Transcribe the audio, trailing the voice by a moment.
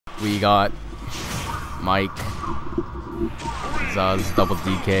We got Mike, Zuz, Double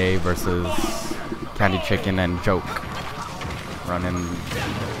DK versus CandyChicken and Joke. Running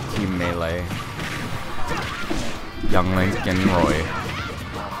Team Melee. Young Link and Roy.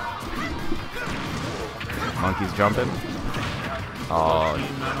 Monkey's jumping. Oh,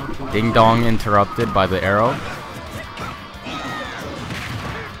 Ding Dong interrupted by the arrow.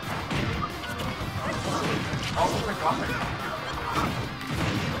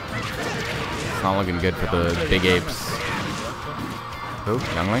 It's not looking good for the big apes. Who?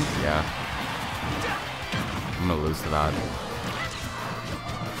 Young Link? Yeah. I'm gonna lose to that.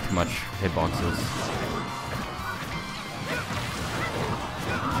 Too much hitboxes.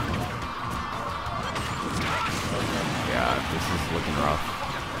 Yeah, this is looking rough.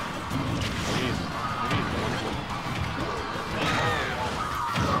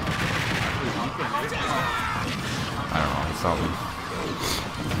 I don't know, something.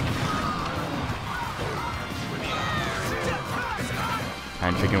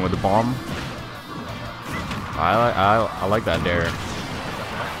 And chicken with the bomb. I like that dare.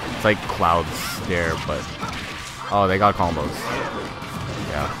 It's like Cloud's dare, but oh, they got combos.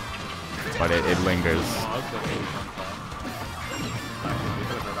 Yeah, but it lingers.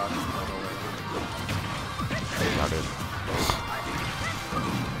 Got it.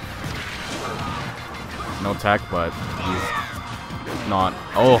 No tech, but he's not.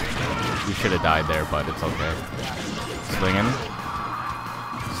 Oh, he should have died there, but it's okay. Swinging.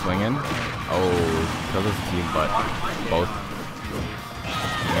 Swinging. Oh, killed his team, but both.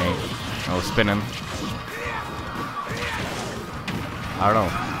 Okay. Oh, spinning. I don't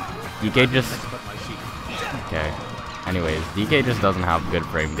know. DK just. Okay. Anyways, DK just doesn't have good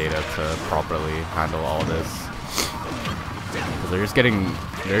frame data to properly handle all this. They're just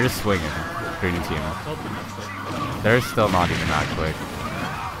swinging. Green team. They're still not even that quick.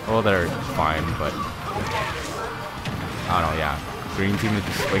 Well, they're fine, but I don't know. Yeah. Green team is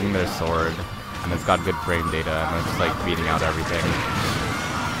just swinging their sword, and it's got good frame data, and they're just like beating out everything.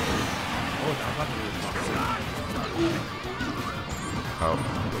 Oh.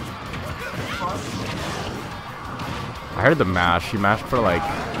 I heard the mash. He mashed for like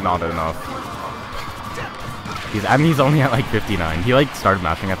not enough. He's only at like 59. He like started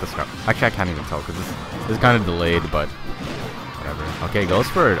mashing at the start. Actually, I can't even tell because this is kind of delayed, but whatever. Okay, goes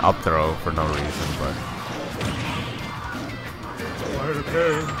for an up throw for no reason, but.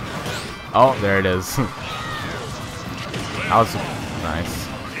 Oh, there it is. That was nice.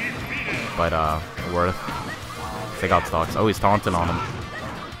 But, worth. They got stocks. Oh, he's taunting on him.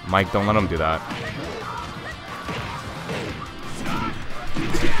 Mike, don't let him do that.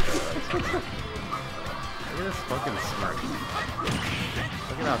 Look at this fucking smirk.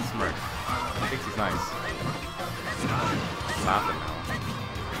 Look at that smirk. He thinks he's nice. He's laughing now.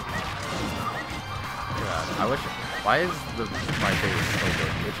 Look at that. I wish. Why is my face so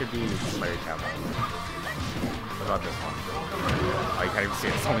good? It should be player camera. What about this one? Oh, you can't even see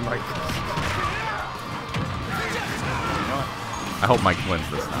it. It's only Mike. You know what? I hope Mike wins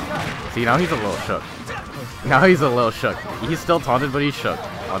this now. See, now he's a little shook. Now he's a little shook. He's still taunted, but he's shook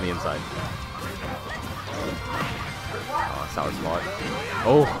on the inside. Oh, sour spot.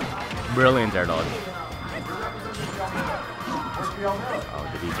 Oh, brilliant air dodge. Oh,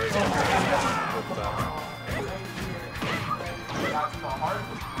 did he?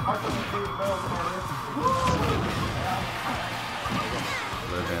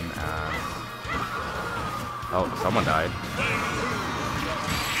 Living as. Oh, someone died.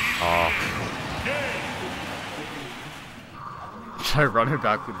 Oh. Try running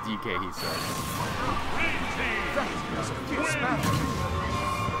back with DK, he said.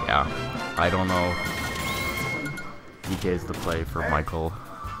 Yeah, I don't know. DK is the play for Michael.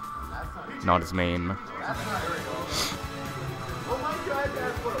 Not his main.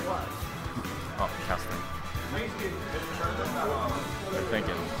 Oh, casting. They're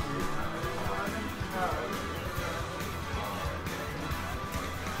thinking.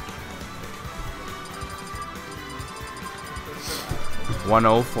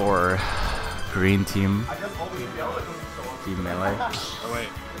 (1-0) for green team. Team Melee. Oh wait.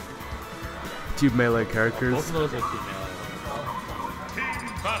 Team Melee characters. Both of those are team Melee.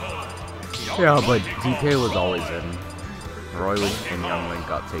 Yeah, but DK was always in. Roy was and Young Link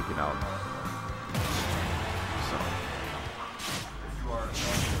got taken out. So.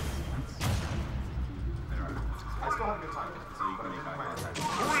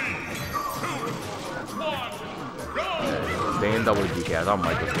 Stay in double DK. I thought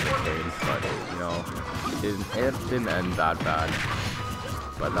Mike was gonna change, but you know, it didn't end that bad.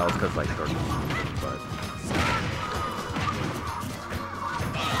 But that was because like 30 but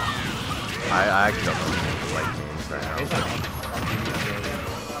I actually don't know like names right now.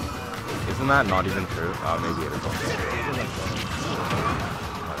 Isn't that not even true? Maybe it is also.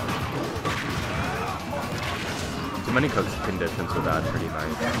 Too many cook conditions with that, pretty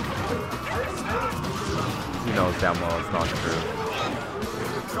nice. He knows damn well it's not true.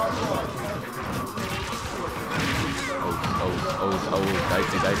 Oh,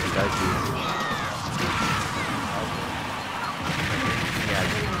 dicey. Yeah,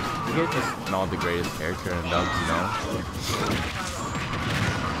 DK just not the greatest character in dubs, you know?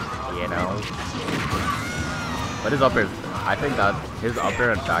 But his uppers, I think that his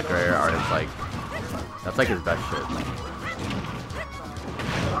upper and back air are his, like, that's like his best shit.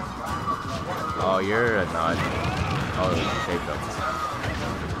 Oh, you're a nut. Oh, saved him.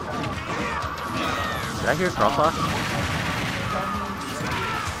 Did I hear crossflash?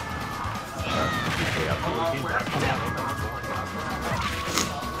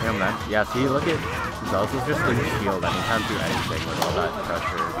 Damn, man. Yeah, see, look at Zeus is just in shield and he can't do anything with all that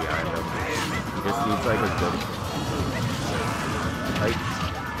pressure behind him. He just needs like a good, like,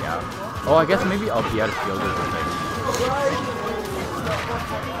 yeah. Oh, I guess maybe up he had a shield or something.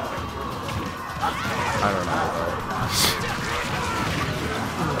 I don't know, but...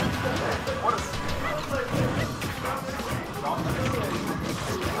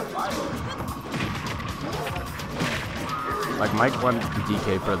 Like, Mike went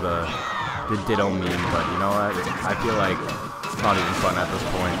DK for the Ditto meme, but you know what? I feel like it's not even fun at this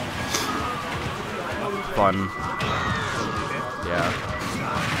point. Fun. Yeah.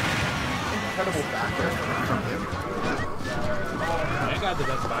 Incredible backer from him. I got the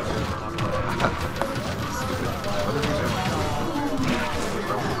best backer. What is he doing?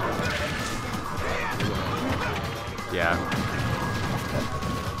 Yeah.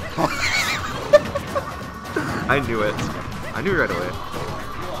 I knew it. I knew right away.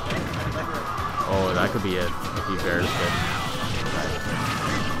 Oh, that could be it if he bears it.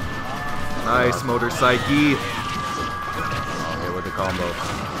 Nice motor psyche. Okay, with the combo.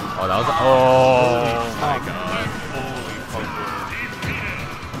 Oh, that was. Oh my god.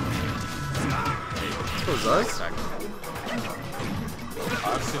 What was us?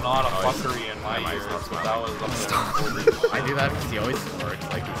 I've seen a lot of fuckery in my years, but that was up there. I do that because he always works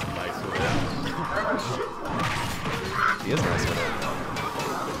like he's nice with it. He is nice with it.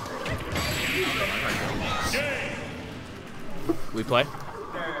 We play?